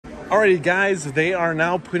Alrighty guys, they are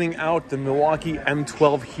now putting out the Milwaukee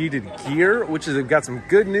M12 heated gear, which is got some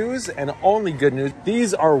good news and only good news.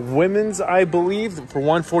 These are women's, I believe. For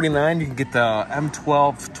 $149, you can get the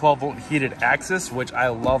M12 12-volt heated Axis, which I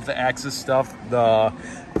love the Axis stuff, the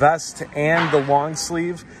vest and the long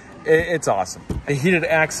sleeve. It's awesome. A heated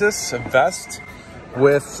Axis, a vest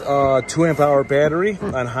with a 2 amp hour battery.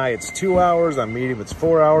 On high it's 2 hours, on medium it's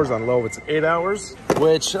 4 hours, on low it's 8 hours,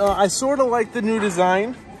 which I sort of like the new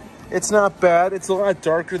design. It's not bad. It's a lot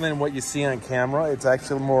darker than what you see on camera. It's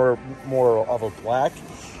actually more of a black.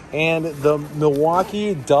 And the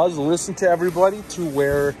Milwaukee does listen to everybody to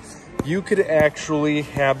where you could actually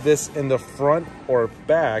have this in the front or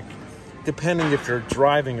back, depending if you're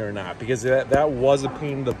driving or not, because that was a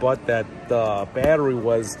pain in the butt that the battery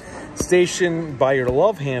was stationed by your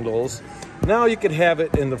love handles. Now you could have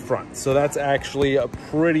it in the front. So that's actually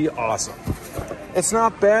pretty awesome. It's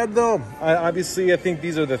not bad though. Obviously, I think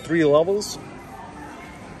these are the 3 levels.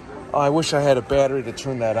 I wish I had a battery to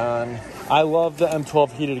turn that on. I love the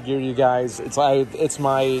M12 heated gear, you guys. It's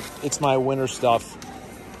my winter stuff.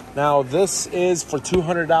 Now this is for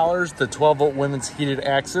 $200, the 12-volt women's heated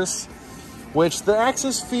Axis, which the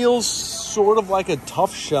Axis feels sort of like a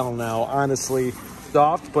tough shell now, honestly.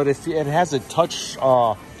 Soft, but it has a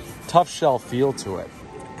tough shell feel to it.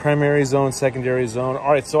 Primary zone, secondary zone. All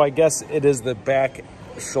right, so I guess it is the back,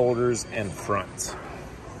 shoulders, and front.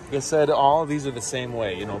 Like I said, all of these are the same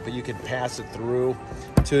way, you know, but you can pass it through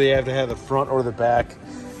to you have to have the front or the back.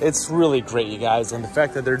 It's really great, you guys. And the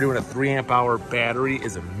fact that they're doing a 3 amp hour battery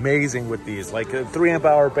is amazing with these. Like a 3 amp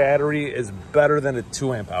hour battery is better than a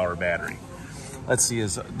 2 amp hour battery. Let's see,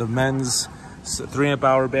 is the men's 3 amp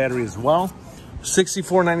hour battery as well.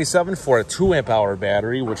 $64.97 for a 2 amp hour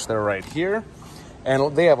battery, which they're right here.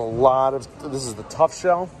 And they have a lot of, this is the tough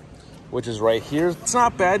shell, which is right here. It's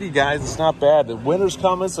not bad, you guys, it's not bad. The winter's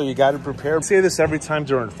coming, so you got to prepare. I say this every time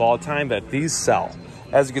during fall time, that these sell.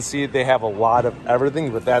 As you can see, they have a lot of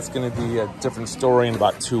everything, but that's gonna be a different story in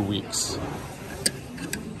about 2 weeks.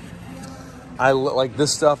 I like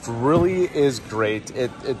this stuff, really is great.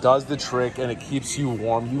 It does the trick and it keeps you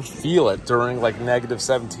warm. You feel it during like negative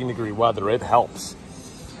 17-degree weather, it helps.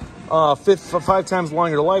 5 times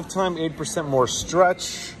longer lifetime, 8% more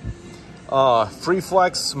stretch, free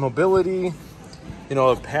flex, mobility, you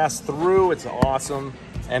know, pass through, it's awesome.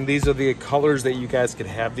 And these are the colors that you guys could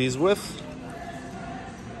have these with.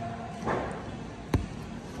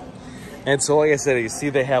 And so, like I said, you see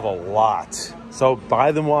they have a lot. So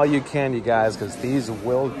buy them while you can, you guys, because these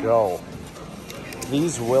will go.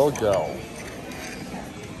 These will go.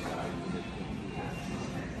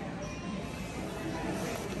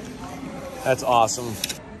 That's awesome.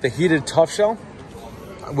 The heated tough shell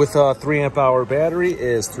with a 3 amp hour battery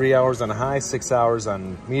is 3 hours on high, 6 hours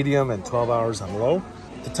on medium, and 12 hours on low.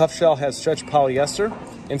 The tough shell has stretch polyester.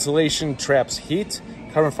 Insulation traps heat.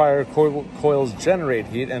 Carbon fiber coils generate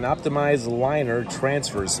heat, and optimized liner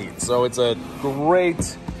transfers heat. So it's a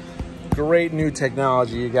great new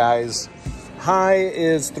technology, you guys. High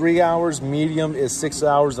is 3 hours, medium is 6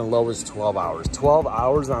 hours, and low is 12 hours. 12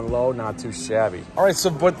 hours on low, not too shabby. All right, so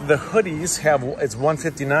but the hoodies have, it's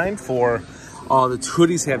 $159 for, the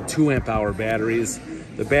hoodies have 2 amp hour batteries.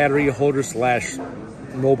 The battery holder slash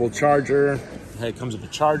mobile charger, it comes with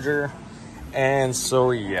a charger. And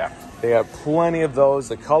so, yeah, they have plenty of those.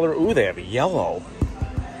 The color, ooh, they have yellow.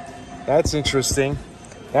 That's interesting.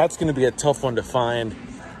 That's gonna be a tough one to find.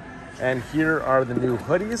 And here are the new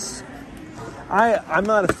hoodies. I'm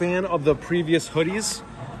not a fan of the previous hoodies,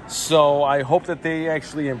 so I hope that they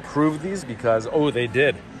actually improve these because, oh, they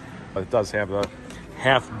did. But it does have a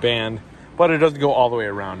half band, but it doesn't go all the way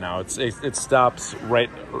around now. It stops right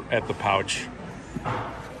at the pouch.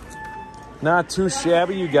 Not too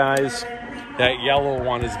shabby, you guys. That yellow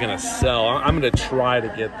one is gonna sell. I'm gonna try to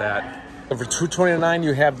get that. And for $229,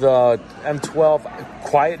 you have the M12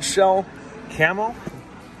 Quiet Shell Camo.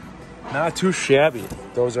 Not too shabby.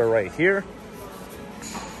 Those are right here.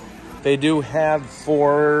 They do have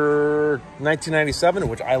for $19.97,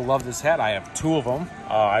 which I love this hat. I have 2 of them.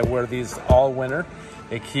 I wear these all winter.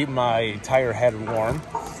 They keep my entire head warm.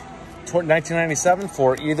 $19.97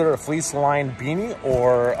 for either a fleece lined beanie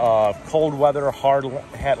or a cold weather hard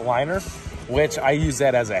hat liner, which I use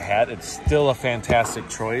that as a hat. It's still a fantastic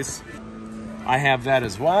choice. I have that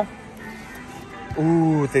as well.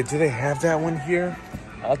 Ooh, do they have that one here?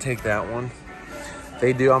 I'll take that one.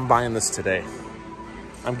 They do. I'm buying this today.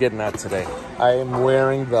 I'm getting that today. I am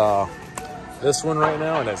wearing this one right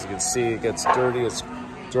now, and as you can see, it gets dirty as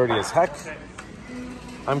heck.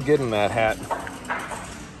 I'm getting that hat.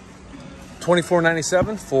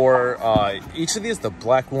 $24.97 for each of these, the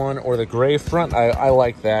black one or the gray front. I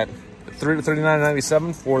like that.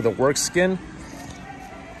 $39.97 for the work skin.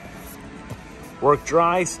 Work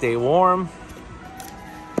dry, stay warm.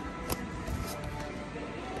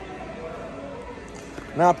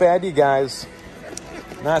 Not bad, you guys.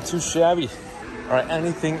 Not too shabby. All right,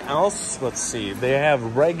 anything else? Let's see. They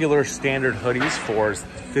have regular standard hoodies for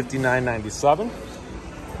 $59.97,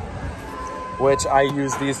 which I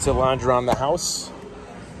use these to lounge around the house.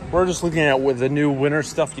 We're just looking at with the new winter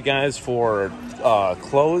stuff, you guys, for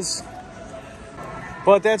clothes.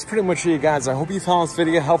 But that's pretty much it, you guys. I hope you found this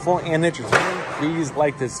video helpful and entertaining. Please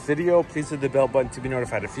like this video. Please hit the bell button to be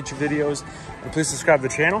notified of future videos. And please subscribe to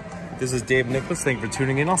the channel. This is Dave Nicholas. Thank you for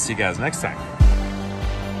tuning in. I'll see you guys next time.